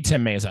going to need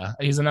Tim Meza.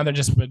 He's another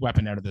just big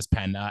weapon out of this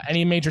pen.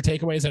 Any major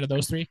takeaways out of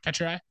those three? Catch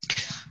your eye?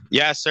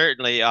 Yeah,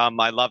 certainly. I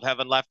love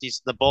having lefties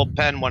in the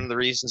bullpen. One of the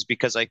reasons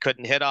because I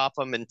couldn't hit off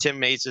him. And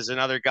Tim Meza is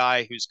another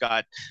guy who's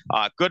got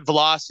good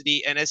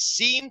velocity and has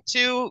seemed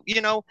to,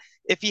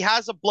 if he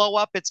has a blow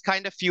up, it's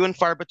kind of few and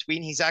far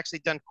between. He's actually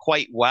done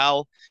quite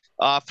well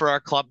for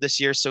our club this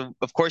year. So,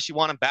 of course, you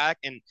want him back.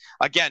 And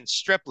again,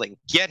 Stripling,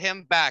 get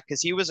him back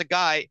because he was a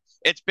guy.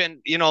 It's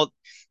been,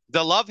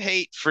 the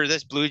love-hate for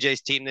this Blue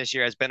Jays team this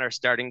year has been our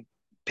starting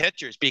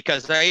pitchers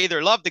because I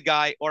either love the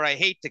guy or I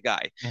hate the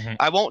guy. Mm-hmm.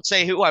 I won't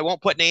say who, I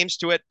won't put names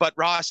to it, but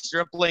Ross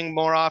Stripling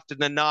more often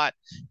than not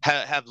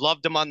have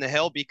loved him on the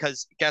hill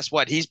because guess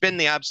what? He's been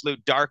the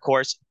absolute dark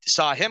horse.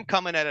 Saw him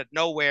coming out of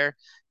nowhere.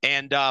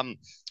 And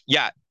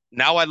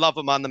now I love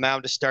him on the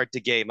mound to start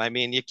the game. I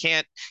mean, you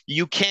can't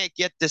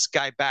get this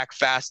guy back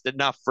fast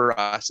enough for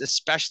us,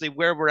 especially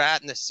where we're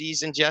at in the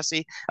season,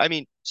 Jesse. I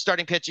mean,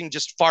 starting pitching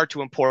just far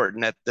too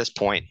important at this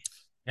point.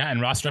 Yeah,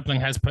 and Ross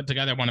Stripling has put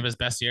together one of his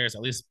best years,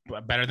 at least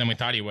better than we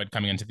thought he would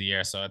coming into the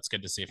year. So it's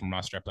good to see from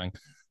Ross Stripling.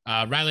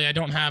 Riley, I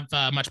don't have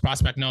much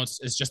prospect notes.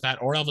 It's just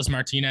that Orioles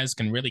Martinez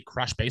can really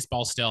crush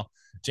baseball still.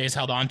 Jays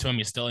held on to him.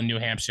 He's still in New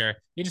Hampshire.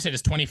 He just hit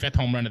his 25th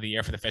home run of the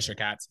year for the Fisher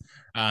Cats.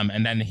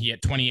 And then he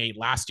hit 28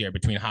 last year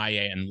between high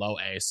A and low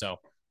A. So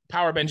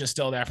power bench is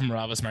still there from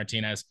Orioles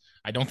Martinez.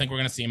 I don't think we're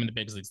going to see him in the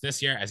big leagues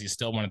this year as he's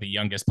still one of the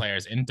youngest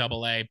players in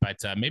Double A. But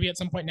maybe at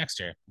some point next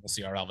year, we'll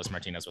see Orioles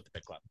Martinez with the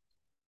big club.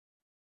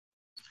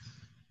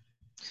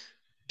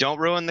 Don't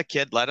ruin the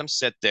kid. Let him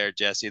sit there,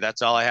 Jesse.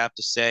 That's all I have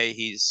to say.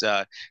 He's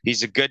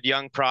a good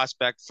young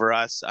prospect for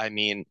us. I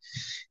mean,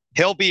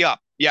 he'll be up.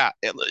 Yeah,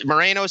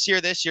 Moreno's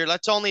here this year.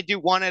 Let's only do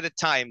one at a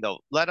time, though.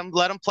 Let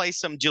him play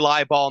some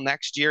July ball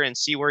next year and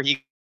see where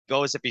he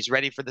goes if he's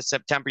ready for the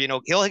September.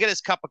 He'll get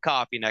his cup of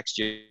coffee next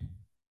year,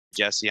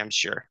 Jesse, I'm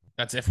sure.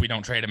 That's if we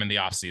don't trade him in the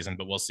offseason,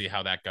 but we'll see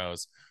how that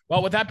goes.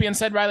 Well, with that being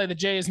said, Riley, the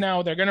Jays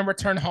now, they're going to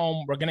return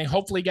home. We're going to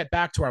hopefully get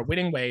back to our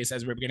winning ways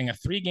as we're getting a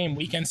 3-game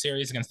weekend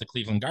series against the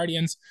Cleveland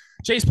Guardians.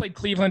 Jays played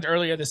Cleveland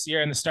earlier this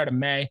year in the start of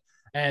May,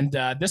 and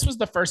this was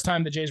the first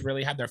time the Jays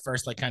really had their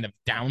first kind of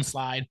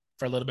downslide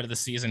for a little bit of the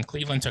season.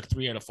 Cleveland took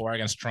 3 out of 4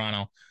 against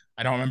Toronto.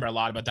 I don't remember a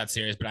lot about that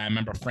series, but I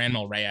remember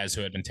Franmil Reyes,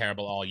 who had been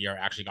terrible all year,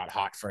 actually got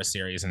hot for a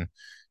series, and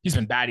he's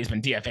been bad. He's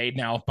been DFA'd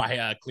now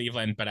by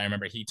Cleveland, but I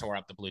remember he tore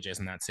up the Blue Jays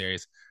in that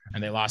series,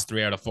 and they lost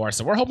 3 out of 4.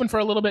 So we're hoping for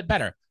a little bit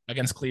better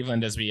against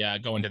Cleveland as we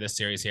go into this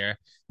series here.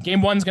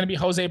 Game 1 is going to be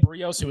Jose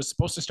Barrios, who was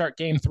supposed to start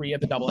Game 3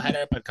 of the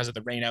doubleheader, but because of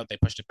the rain out, they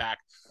pushed it back.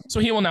 So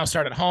he will now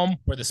start at home,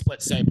 where the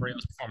splits say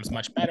Barrios performs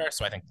much better.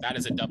 So I think that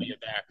is a W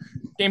there.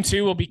 Game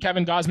 2 will be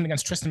Kevin Gausman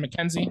against Tristan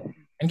McKenzie.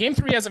 And Game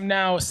 3, as of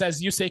now,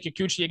 says Yusei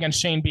Kikuchi against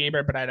Shane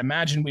Bieber, but I'd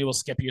imagine we will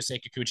skip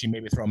Yusei Kikuchi,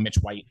 maybe throw Mitch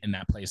White in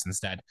that place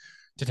instead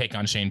to take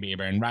on Shane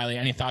Bieber. And Riley,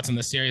 any thoughts on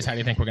this series? How do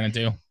you think we're going to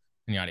do?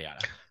 And yada, yada.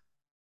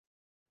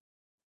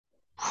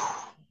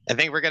 I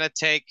think we're going to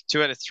take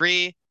 2 out of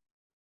 3.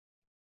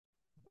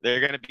 They're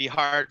going to be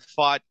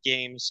hard-fought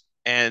games.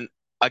 And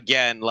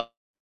again,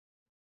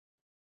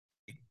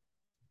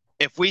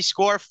 if we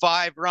score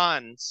 5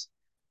 runs,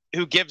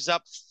 who gives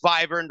up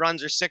 5 earned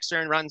runs or 6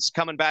 earned runs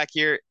coming back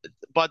here,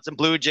 Buds and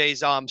Blue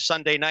Jays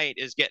Sunday night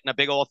is getting a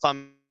big old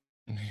thumb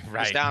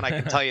right down. I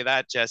can tell you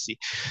that, Jesse,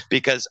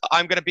 because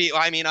I'd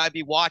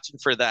be watching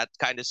for that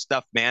kind of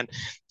stuff, man.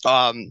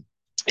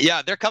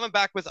 Yeah, they're coming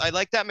back with, I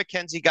like that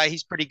McKenzie guy.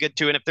 He's pretty good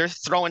too. And if they're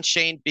throwing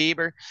Shane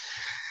Bieber,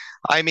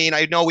 I mean,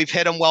 I know we've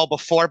hit him well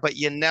before, but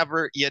you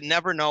never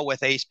know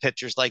with ace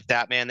pitchers like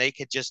that, man. They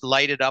could just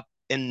light it up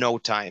in no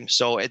time.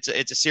 So it's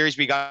a series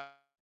we got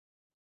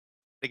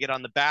to get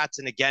on the bats.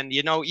 And again,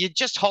 you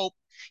just hope,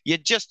 you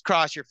just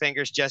cross your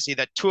fingers, Jesse,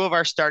 that 2 of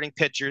our starting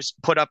pitchers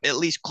put up at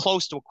least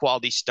close to a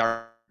quality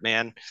start,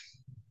 man.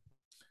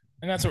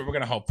 And that's what we're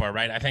going to hope for,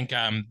 right? I think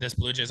this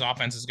Blue Jays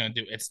offense is going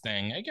to do its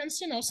thing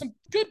against, some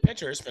good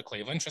pitchers for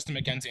Cleveland. Tristan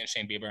McKenzie and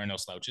Shane Bieber are no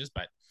slouches,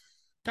 but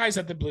guys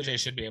that the Blue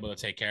Jays should be able to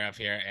take care of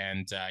here.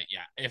 And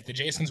yeah, if the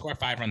Jays can score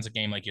 5 runs a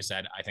game, like you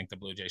said, I think the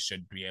Blue Jays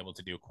should be able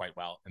to do quite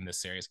well in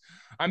this series.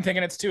 I'm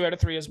thinking it's 2 out of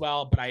 3 as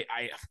well, but I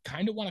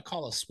kind of want to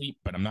call a sweep,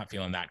 but I'm not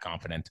feeling that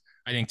confident.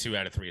 I think 2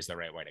 out of 3 is the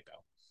right way to go.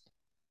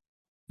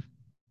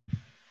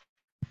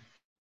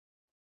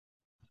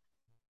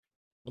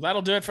 Well,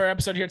 that'll do it for our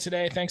episode here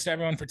today. Thanks to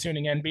everyone for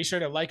tuning in. Be sure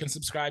to like and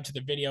subscribe to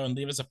the video and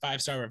leave us a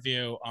 5-star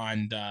review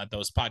on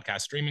those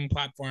podcast streaming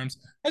platforms,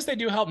 as they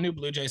do help new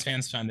Blue Jays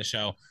fans find the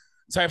show.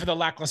 Sorry for the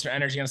lackluster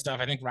energy and stuff.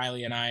 I think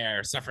Riley and I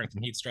are suffering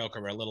from heat stroke,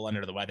 or we're a little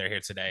under the weather here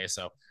today.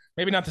 So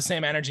maybe not the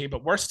same energy,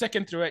 but we're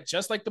sticking through it,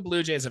 just like the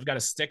Blue Jays have got to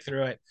stick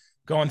through it,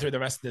 going through the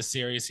rest of this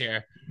series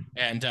here.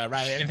 And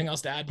Riley, anything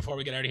else to add before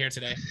we get out of here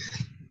today?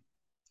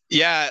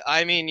 Yeah,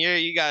 I mean,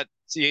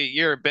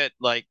 you're a bit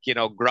like,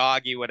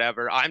 groggy,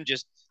 whatever. I'm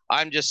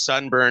just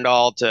sunburned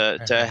all to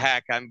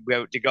heck. I'm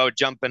about to go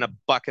jump in a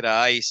bucket of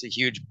ice, a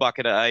huge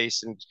bucket of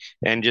ice,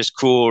 and just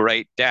cool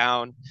right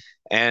down.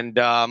 And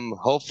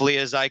hopefully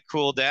as I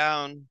cool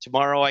down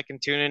tomorrow, I can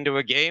tune into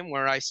a game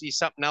where I see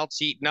something else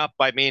heating up.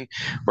 I mean,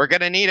 we're going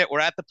to need it. We're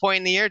at the point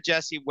in the year,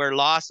 Jesse, where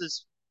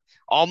losses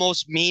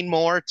almost mean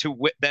more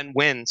than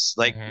wins.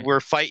 Like, we're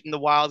fighting the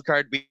wild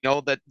card. We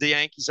know that the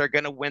Yankees are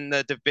going to win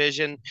the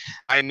division.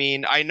 I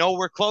mean, I know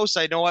we're close.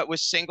 I know it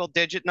was single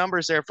digit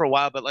numbers there for a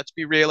while, but let's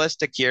be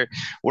realistic here.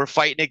 We're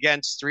fighting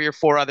against 3 or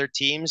 4 other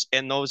teams,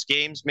 and those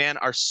games, man,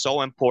 are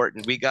so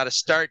important. We got to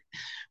start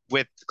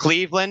with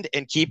Cleveland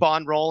and keep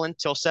on rolling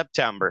till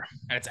September.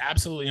 And it's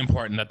absolutely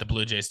important that the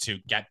Blue Jays to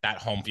get that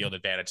home field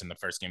advantage in the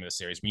first game of the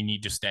series. We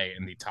need to stay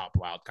in the top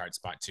wild card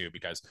spot too,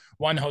 because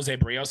 1, Jose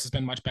Barrios has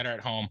been much better at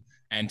home,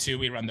 and 2,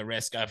 we run the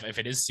risk of, if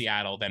it is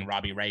Seattle, then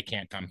Robbie Ray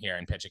can't come here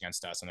and pitch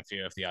against us and a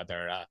few of the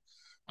other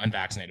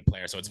unvaccinated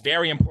players. So it's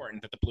very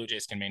important that the Blue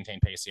Jays can maintain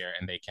pace here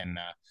and they can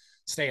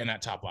stay in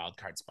that top wild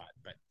card spot.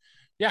 But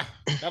yeah,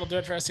 that'll do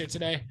it for us here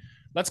today.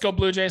 Let's go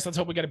Blue Jays. Let's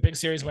hope we get a big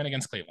series win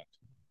against Cleveland.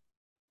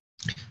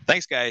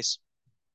 Thanks, guys.